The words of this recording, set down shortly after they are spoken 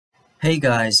Hey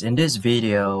guys, in this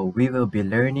video, we will be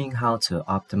learning how to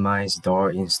optimize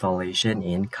door installation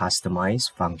in Customize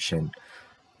function.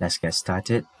 Let's get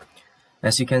started.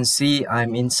 As you can see,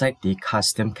 I'm inside the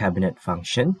Custom Cabinet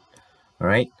function.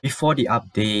 Alright, before the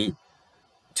update,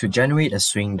 to generate a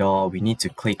swing door, we need to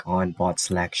click on board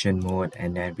selection mode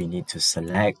and then we need to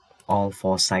select all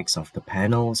 4 sides of the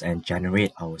panels and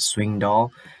generate our swing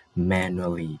door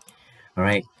manually.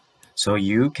 Alright, so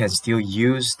you can still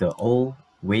use the old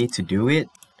way to do it,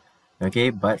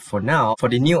 okay, but for now, for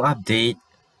the new update,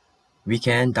 we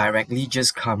can directly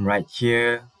just come right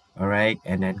here, alright,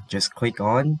 and then just click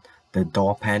on the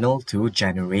door panel to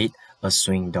generate a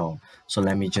swing door. So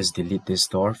let me just delete this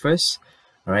door first.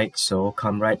 Alright, so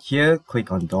come right here,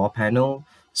 click on door panel.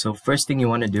 So first thing you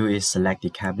want to do is select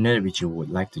the cabinet which you would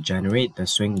like to generate the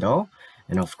swing door,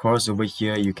 and of course over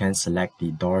here you can select the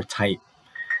door type,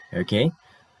 okay.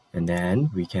 And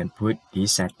then we can put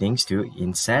these settings to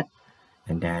inset,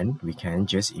 and then we can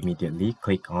just immediately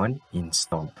click on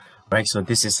install. Right, so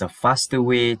this is a faster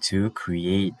way to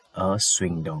create a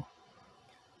swing door.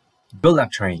 Good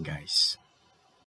luck trying, guys.